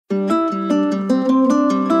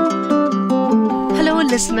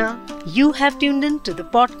listener, you have tuned in to the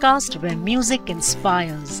podcast where music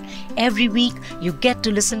inspires. Every week, you get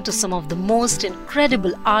to listen to some of the most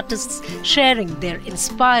incredible artists sharing their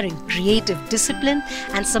inspiring creative discipline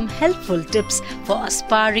and some helpful tips for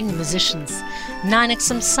aspiring musicians.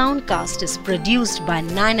 9XM Soundcast is produced by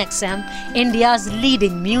 9XM, India's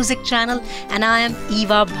leading music channel, and I am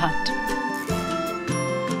Eva Bhatt.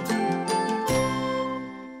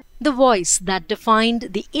 The voice that defined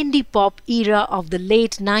the indie pop era of the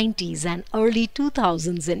late 90s and early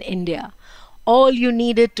 2000s in India. All you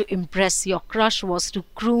needed to impress your crush was to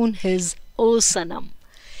croon his O Sanam.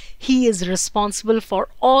 He is responsible for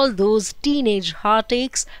all those teenage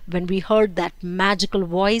heartaches when we heard that magical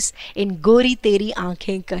voice in Gori Teri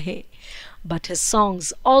Aankhein Kahe. But his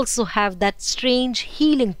songs also have that strange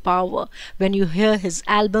healing power when you hear his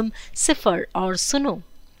album Sifar or Suno.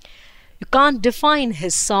 You can't define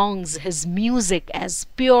his songs, his music as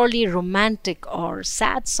purely romantic or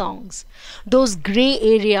sad songs. Those grey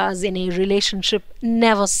areas in a relationship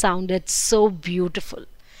never sounded so beautiful.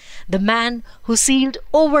 The man who sealed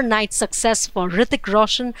overnight success for Hrithik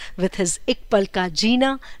Roshan with his Ik Pal Ka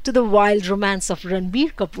Jeena to the wild romance of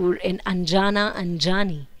Ranbir Kapoor in Anjana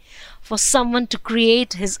Anjani. For someone to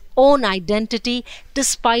create his own identity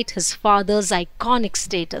despite his father's iconic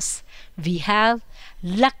status, we have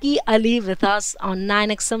Lucky Ali with us on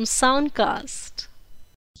 9XM Soundcast.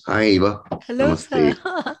 Hi Eva. Hello sir.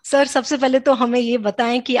 Sir सबसे पहले तो हमें ये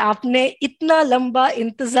बताएं कि आपने इतना लंबा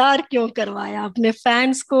इंतजार क्यों करवाया अपने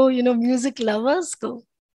फैंस को, म्यूजिक लवर्स को.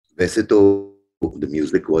 वैसे तो the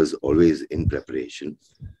music was always in preparation,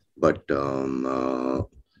 but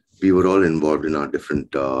we were all involved in our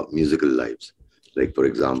different musical lives. Like for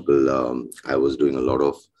example, I was doing a lot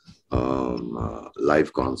of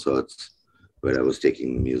live concerts where I was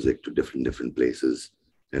taking music to different places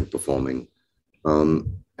and performing.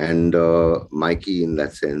 And Mikey, in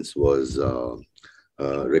that sense, was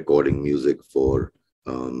recording music for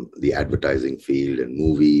the advertising field and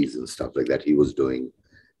movies and stuff like that. He was doing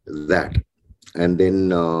that. And then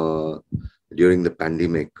during the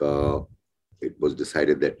pandemic, it was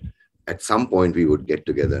decided that at some point we would get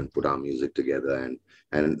together and put our music together.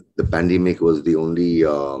 And the pandemic was the only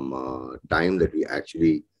time that we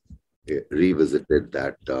actually revisited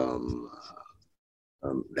that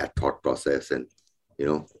that thought process and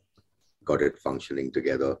got it functioning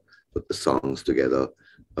together, put the songs together.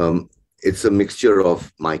 It's a mixture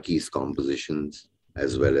of Mikey's compositions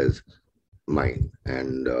as well as mine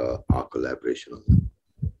and our collaboration on them.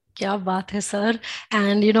 क्या बात है सर.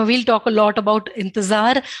 And we'll talk a lot about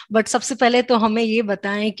Intezaar, but सबसे पहले तो हमें ये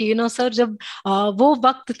बताएं कि सर जब वो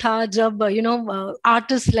वक्त था जब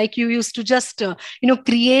artist like you used to just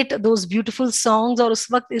create those beautiful songs, और उस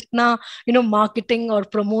वक्त इतना मार्केटिंग और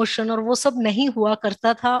प्रमोशन और वो सब नहीं हुआ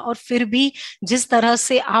करता था, और फिर भी जिस तरह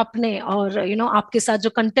से आपने और आपके साथ जो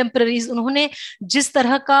कंटेम्पररीज उन्होंने जिस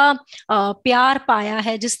तरह का प्यार पाया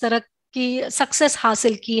है, जिस तरह की सक्सेस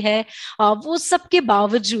हासिल की है, वो सब के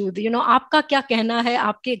बावजूद आपका क्या कहना है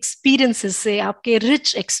आपके एक्सपीरियंसेस से, आपके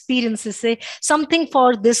रिच एक्सपीरियंसेस से, something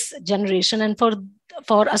for this generation and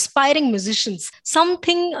for aspiring musicians,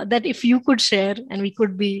 something that if you could share and we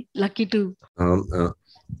could be lucky to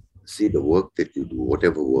see the work that you do,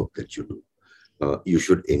 whatever work that you do, you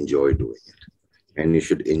should enjoy doing it, and you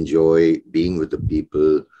should enjoy being with the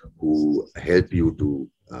people who help you to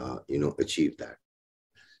achieve that.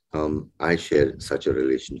 I share such a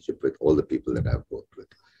relationship with all the people that I've worked with,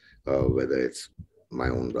 whether it's my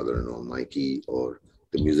own brother-in-law, Mikey, or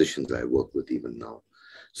the musicians I work with even now.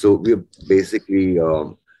 So we're basically,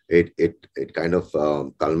 it kind of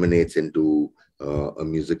culminates into a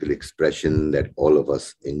musical expression that all of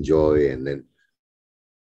us enjoy, and then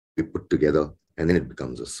we put together, and then it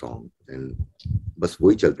becomes a song. And bas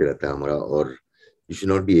wohi chalte rehta hai hamara, or you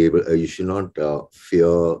should not be able, you should not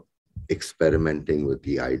fear experimenting with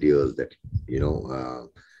the ideas that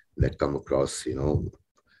that come across,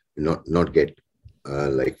 not get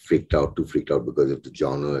like too freaked out because if the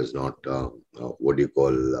genre is not what do you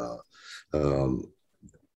call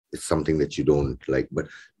it's something that you don't like, but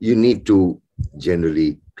you need to generally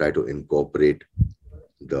try to incorporate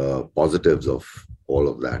the positives of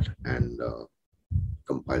all of that and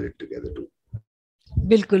compile it together too.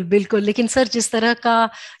 बिल्कुल बिल्कुल. लेकिन sir जिस तरह का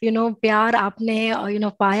प्यार आपने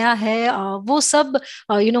पाया है, वो सब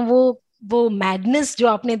वो मैडनेस जो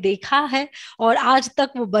आपने देखा है और आज तक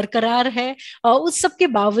वो बरकरार है, उस सब के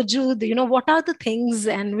बावजूद what are the things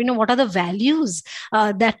and what are the values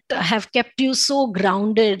that have kept you so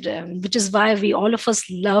grounded, which is why we all of us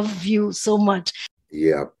love you so much.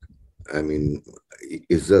 ये आप आई मीन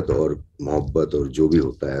इज्जत और मोहब्बत और जो भी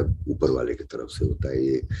होता है ऊपर वाले की तरफ से होता है,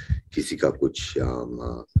 ये किसी का कुछ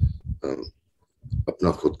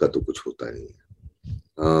अपना खुद का तो कुछ होता नहीं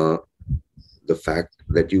है. The fact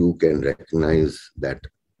that you can recognize that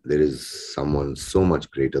there is someone so much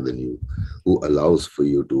greater than you who allows for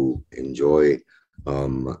you to enjoy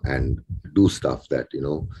and do stuff that, you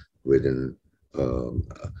know, within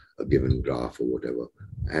a given graph or whatever,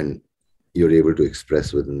 and you're able to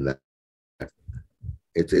express within that,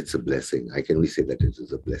 it's a blessing. I can only say that it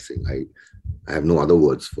is a blessing. I have no other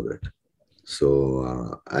words for it.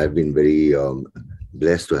 So I've been very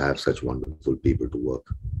blessed to have such wonderful people to work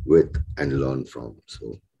with and learn from.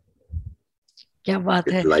 So क्या बात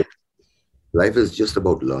है. Life is just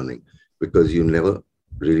about learning, because you never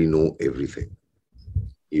really know everything.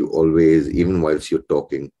 You always, even whilst you're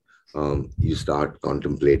talking, you start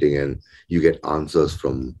contemplating and you get answers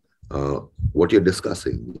from what you're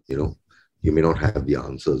discussing. You know, you may not have the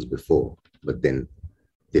answers before, but then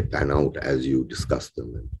they pan out as you discuss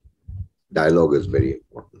them. And dialogue is very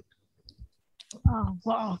important. Oh,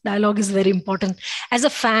 wow, dialogue is very important. As a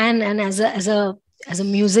fan and as a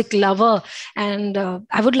music lover, and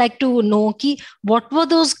I would like to know ki, what were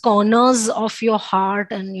those corners of your heart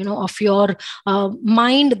and, you know, of your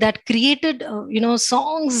mind that created you know,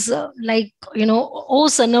 songs like, you know, O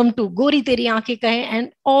Sanam to Gori Teri Aankhein Kahe,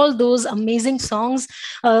 and all those amazing songs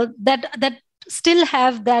that still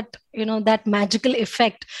have that, you know, that magical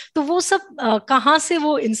effect. तो वो सब कहाँ से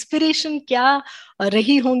वो inspiration क्या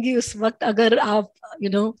रही होंगी उस वक्त, अगर आप, you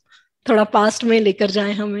know, थोड़ा पास्ट में लेकर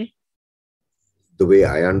जाएं हमें. The way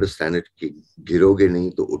I understand it, कि गिरोगे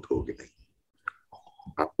नहीं तो उठोगे नहीं.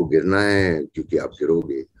 आपको गिरना है क्योंकि आप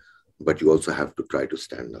गिरोगे, but you also have to try to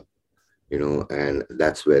stand up, you know, and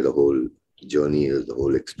that's where the whole journey is, the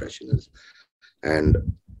whole expression is. And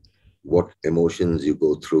what emotions you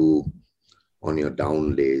go through on your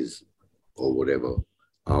down days or whatever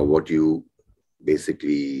are what you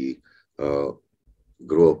basically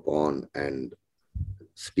grow upon and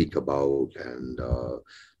speak about and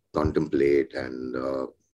contemplate, and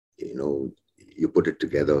you know, you put it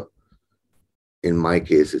together. In my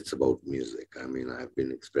case, it's about music. I mean, I've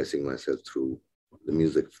been expressing myself through the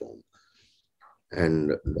music form,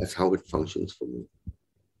 and that's how it functions for me.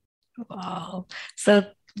 Wow. So,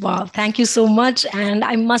 wow, thank you so much. And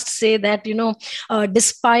I must say that, you know,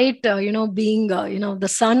 despite, you know, being, you know, the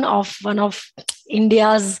son of one of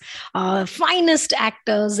India's finest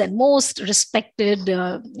actors and most respected,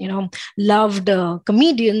 you know, loved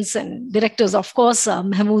comedians and directors, of course,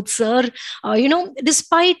 Mahmood sir, you know,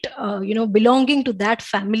 despite, you know, belonging to that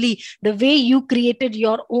family, the way you created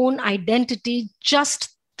your own identity just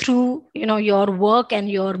through, you know, your work and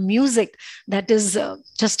your music, that is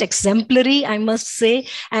just exemplary, I must say.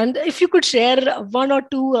 And if you could share one or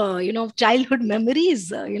two you know, childhood memories,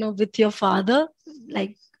 you know, with your father,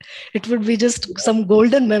 like, it would be just some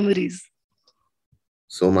golden memories.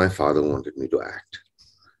 So my father wanted me to act,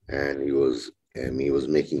 and he was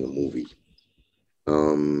making a movie.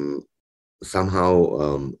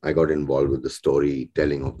 Somehow I got involved with the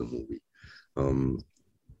storytelling of the movie,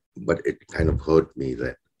 but it kind of hurt me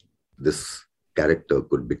that this character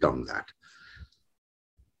could become that.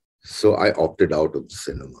 So I opted out of the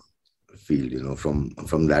cinema field, you know. From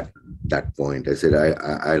that point, I said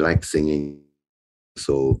I like singing,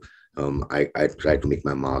 so I tried to make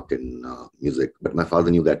my mark in music. But my father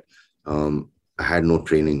knew that I had no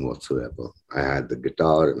training whatsoever. I had the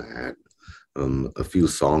guitar, and I had a few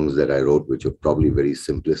songs that I wrote, which were probably very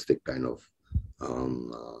simplistic kind of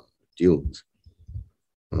tunes.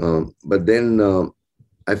 But then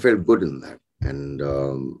I felt good in that. And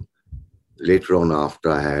later on,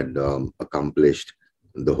 after I had accomplished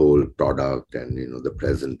the whole product and, you know, the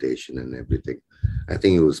presentation and everything, I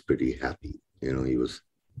think he was pretty happy. You know, he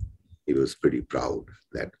was pretty proud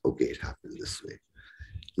that, okay, it happened this way.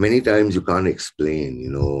 Many times you can't explain,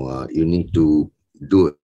 you know, you need to do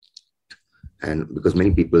it. And because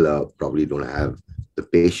many people probably don't have the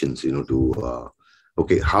patience, you know, to,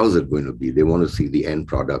 okay, how's it going to be? They want to see the end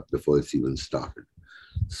product before it's even started.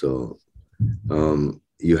 So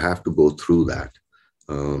you have to go through that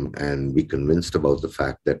and be convinced about the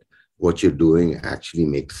fact that what you're doing actually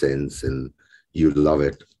makes sense and you love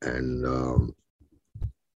it, and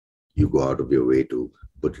you go out of your way to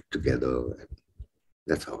put it together. And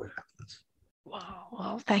that's how it happens.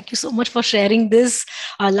 Wow, thank you so much for sharing this.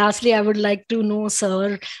 Lastly, I would like to know,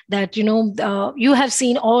 sir, that, you know, you have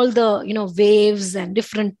seen all the, you know, waves and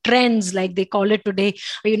different trends, like they call it today,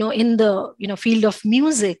 you know, in the, you know, field of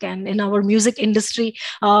music and in our music industry.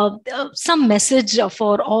 Some message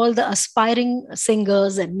for all the aspiring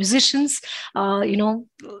singers and musicians, you know,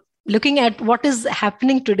 looking at what is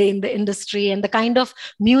happening today in the industry and the kind of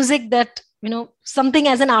music that, something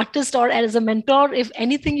as an artist or as a mentor, if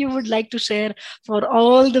anything you would like to share for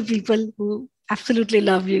all the people who absolutely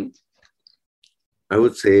love you? I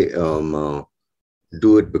would say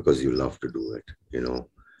do it because you love to do it,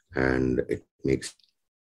 and it makes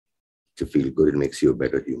you feel good. It makes you a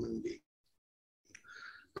better human being.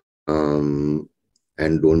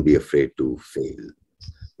 And don't be afraid to fail,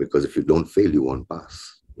 because if you don't fail, you won't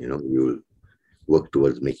pass. You'll work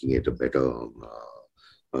towards making it a better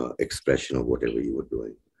expression of whatever you were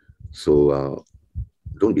doing. So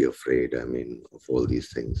don't be afraid, of all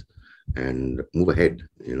these things, and move ahead.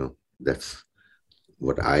 That's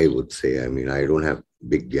what I would say. I don't have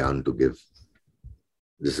big gyan to give.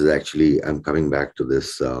 This is actually, I'm coming back to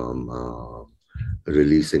this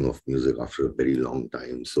releasing of music after a very long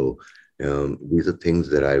time. So these are things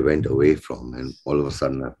that I went away from, and all of a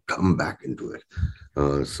sudden I've come back into it.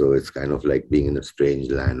 So it's kind of like being in a strange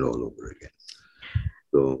land all over again.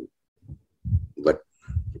 So, but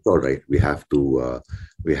it's all right. We have to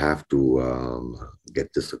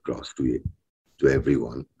get this across to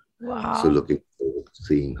everyone. Wow. So looking forward to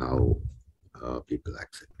seeing how people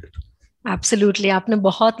accept it. Absolutely. आपने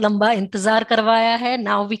बहुत लंबा इंतजार करवाया है.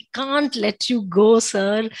 Now we can't let you go,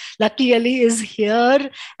 sir. Lucky Ali is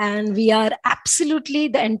here, and we are absolutely,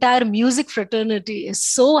 the entire music fraternity is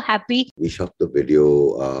so happy. We shot the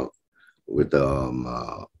video with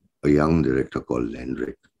a young director called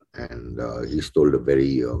Lendrick, and he's told a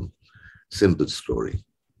very simple story.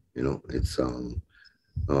 It's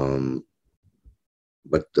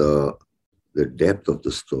but the depth of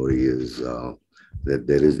the story is that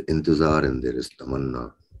there is intizar and there is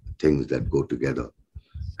tamanna, things that go together,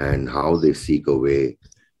 and how they seek a way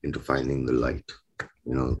into finding the light,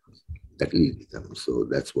 that leads them. So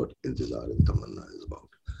that's what intizar and tamanna is about.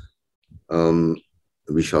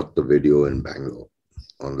 We shot the video in Bangalore,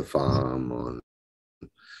 on the farm, on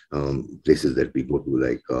places that we go to,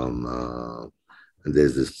 like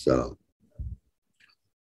there's this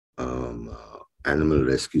animal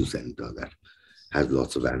rescue center that has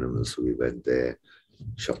lots of animals. So we went there,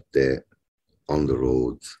 shot there, on the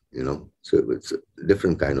roads, So it's a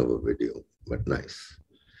different kind of a video, but nice.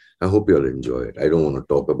 I hope you'll enjoy it. I don't want to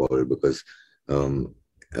talk about it because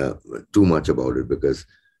too much about it, because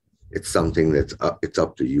it's something that's it's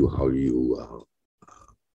up to you how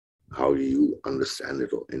you understand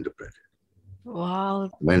it or interpret it. Wow.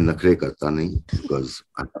 मैं नखरे करता नहीं, because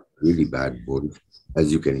I have really bad voice,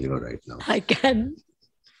 as you can hear right now. I can.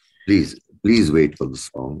 Please wait for the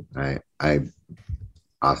song. I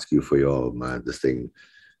ask you for your this thing.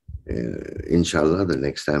 Inshallah, the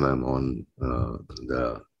next time I'm on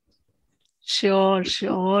the. Sure,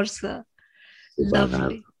 sir.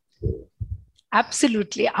 Lovely.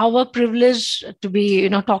 Absolutely. Our privilege to be,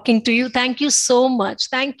 talking to you. Thank you so much.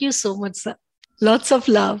 Thank you so much, sir. Lots of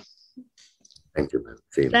love. Thank you, ma'am.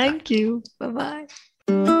 Thank you. Bye-bye.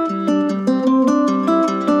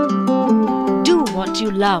 What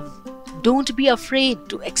you love. Don't be afraid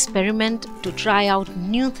to experiment, to try out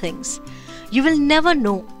new things. You will never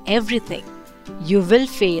know everything. You will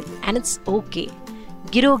fail, and it's okay.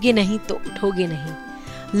 Giroge nahi to uthoge nahi.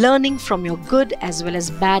 Learning from your good as well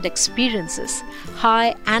as bad experiences,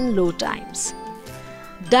 high and low times.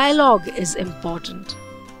 Dialogue is important.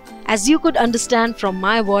 As you could understand from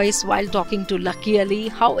my voice while talking to Lucky Ali,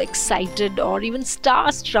 how excited or even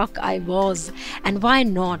starstruck I was, and why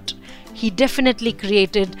not? He definitely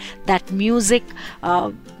created that music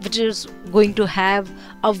which is going to have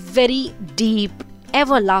a very deep,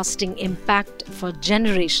 everlasting impact for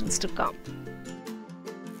generations to come.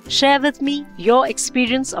 Share with me your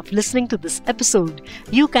experience of listening to this episode.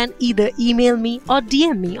 You can either email me or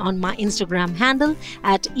DM me on my Instagram handle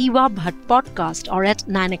at Eva Bhatt Podcast or at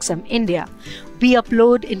 9XM India. We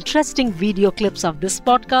upload interesting video clips of this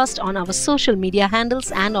podcast on our social media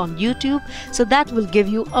handles and on YouTube, so that will give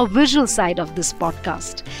you a visual side of this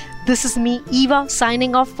podcast. This is me, Eva,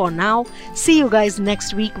 signing off for now. See you guys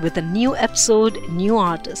next week with a new episode, new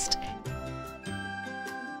artist.